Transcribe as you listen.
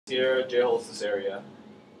here, J holds this area.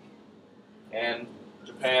 And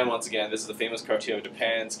Japan, once again, this is the famous cartoon of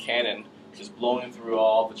Japan's cannon just blowing through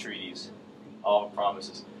all the treaties, all the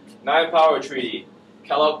promises. Nine-Power Treaty,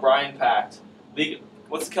 Kellogg-Briand Pact.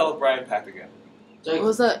 What's the Kellogg-Briand Pact again? What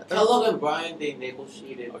was that? Kellogg and Briand, they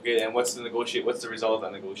negotiated. Okay, and what's the result of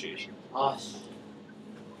that negotiation?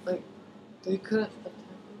 They couldn't attack.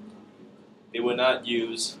 They would not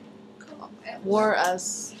use war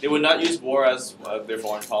as. They would not use war as their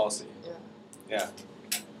foreign policy. Yeah.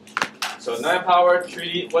 So Nine-Power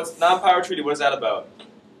Treaty. What's Non-Power Treaty? What is that about?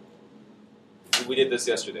 We did this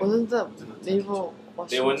yesterday. Wasn't that naval?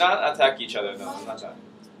 They would not attack each other. No, not that.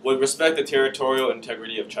 Would respect the territorial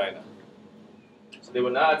integrity of China. So they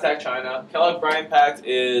would not attack China. Kellogg-Briand Pact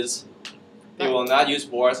is they will not use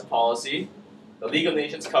war as a policy. The League of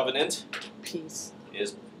Nations Covenant Peace.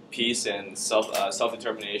 is peace and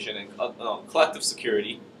self-determination and collective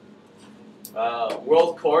security.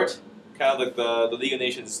 World Court, kind of like the League of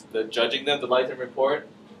Nations, the judging them, the Lighten Report.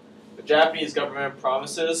 The Japanese government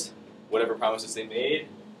promises, whatever promises they made.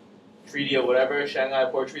 Treaty of whatever, Shanghai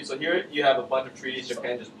Port Treaty. So here you have a bunch of treaties.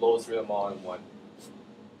 Japan just blows through them all in one.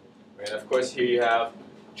 And of course here you have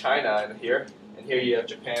China and here you have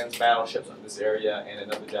Japan's battleships on this area and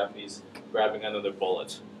another Japanese grabbing another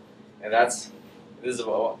bullet. And this is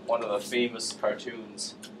one of the famous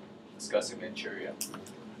cartoons discussing Manchuria.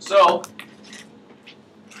 So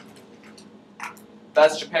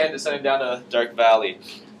that's Japan descending down the Dark Valley.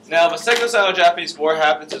 Now, the Second Sino-Japanese War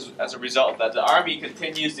happens as a result of that. The army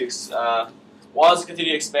continues to wants to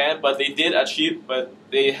continue to expand, but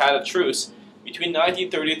they had a truce. Between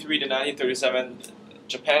 1933 to 1937,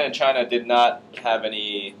 Japan and China did not have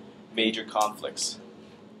any major conflicts.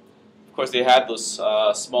 Of course, they had those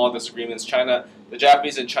small disagreements. The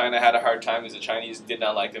Japanese and China had a hard time because the Chinese did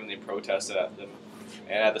not like them and they protested at them.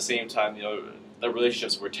 And at the same time, the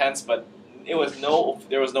relationships were tense, but there was no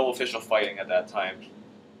official fighting at that time.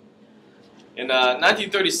 In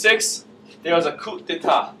 1936, there was a coup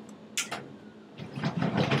d'etat.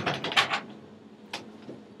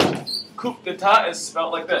 Coup d'etat is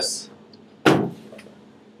spelled like this.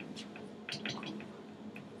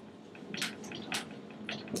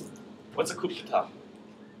 What's a coup d'etat?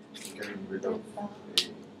 Getting rid of a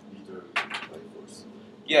leader by force.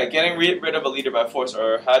 Yeah, getting rid of a leader by force,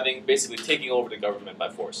 or basically taking over the government by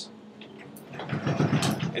force.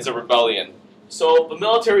 It's a rebellion. So the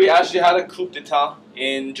military actually had a coup d'etat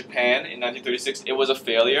in Japan in 1936. It was a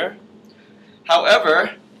failure.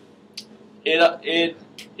 However, even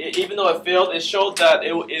though it failed, it showed that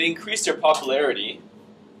it increased their popularity,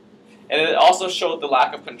 and it also showed the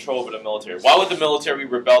lack of control over the military. Why would the military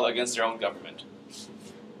rebel against their own government?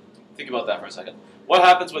 Think about that for a second. What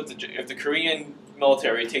happens if the Korean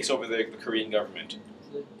military takes over the Korean government?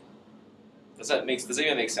 Does that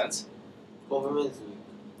even make sense?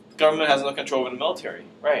 Government has no control over the military,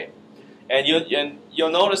 right? And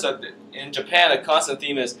you'll notice that in Japan, a constant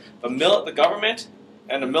theme is the government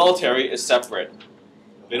and the military is separate.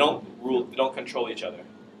 They don't rule. They don't control each other.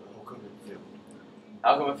 How come it failed?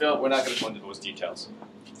 How come it failed? We're not going to go into those details.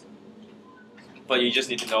 But you just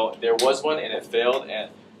need to know there was one and it failed,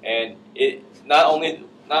 and it not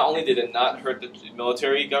only did it not hurt the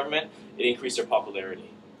military government, it increased their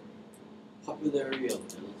popularity. Popularity of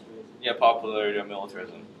militarism. Yeah, popularity of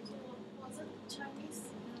militarism. Was it Chinese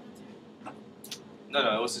military?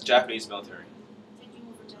 No, it was the Japanese military. Taking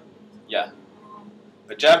over Japanese? Yeah.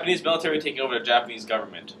 The Japanese military taking over the Japanese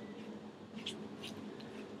government.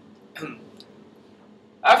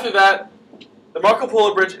 After that, the Marco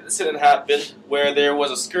Polo Bridge incident happened, where there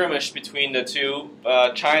was a skirmish between the two,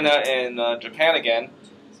 China and Japan again.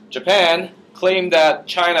 Japan claimed that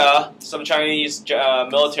some Chinese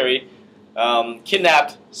military,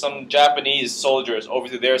 kidnapped some Japanese soldiers over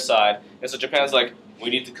to their side, and so Japan's like, we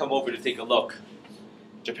need to come over to take a look.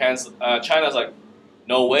 China's like,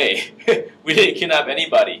 no way, we didn't kidnap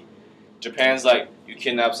anybody. Japan's like, you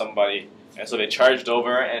kidnapped somebody, and so they charged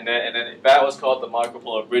over, and then that was called the Marco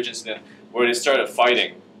Polo Bridge incident, where they started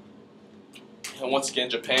fighting. And once again,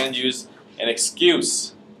 Japan used an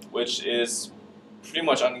excuse, which is pretty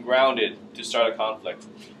much ungrounded, to start a conflict.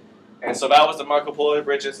 And so that was the Marco Polo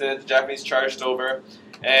Bridge incident. The Japanese charged over,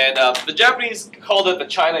 and the Japanese called it the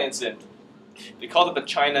China incident. They called it the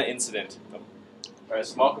China incident. Alright,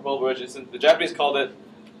 so Marco Polo Bridge incident. The Japanese called it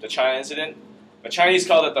the China incident. The Chinese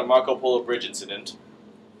called it the Marco Polo Bridge incident.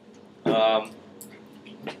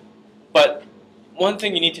 But one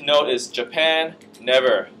thing you need to note is Japan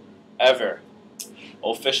never, ever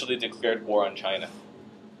officially declared war on China.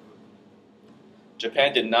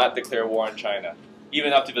 Japan did not declare war on China,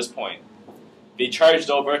 even up to this point. They charged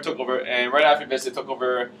over, took over, and right after this, they took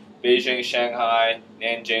over Beijing, Shanghai,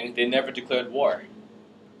 Nanjing. They never declared war.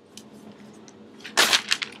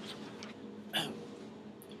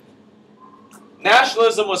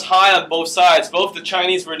 Nationalism was high on both sides. Both the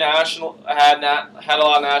Chinese were had a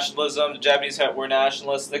lot of nationalism. The Japanese were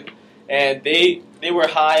nationalistic, and they were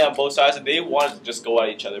high on both sides, and they wanted to just go at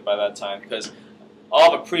each other by that time because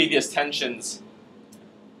all the previous tensions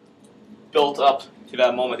built up to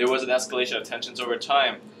that moment. There was an escalation of tensions over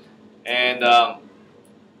time, and I'm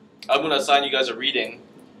going to assign you guys a reading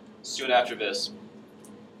soon after this.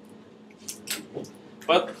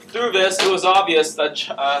 But through this, it was obvious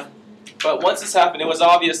that. But once this happened, it was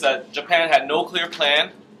obvious that Japan had no clear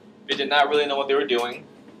plan. They did not really know what they were doing.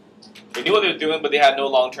 They knew what they were doing, but they had no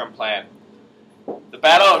long-term plan. The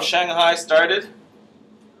Battle of Shanghai started,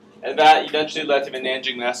 and that eventually led to the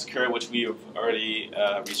Nanjing Massacre, which we have already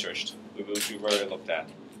researched, which we've already looked at.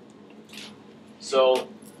 So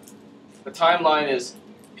the timeline is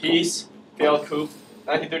peace, failed coup.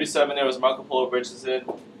 1937, there was Marco Polo Bridge incident,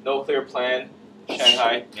 no clear plan,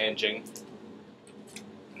 Shanghai, Nanjing.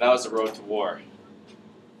 And that was the road to war.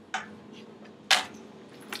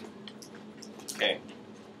 Okay.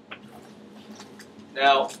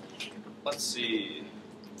 Now, let's see.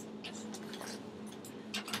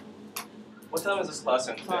 What time is this class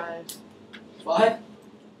in today? 5, 5?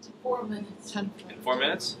 4 minutes. 10. In 4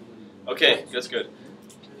 minutes? Okay, that's good.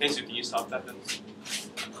 Hey, Sue, can you stop that then?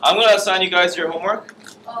 I'm going to assign you guys your homework.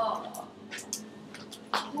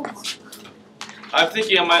 I'm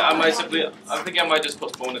thinking I might just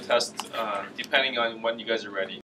postpone the test depending on when you guys are ready.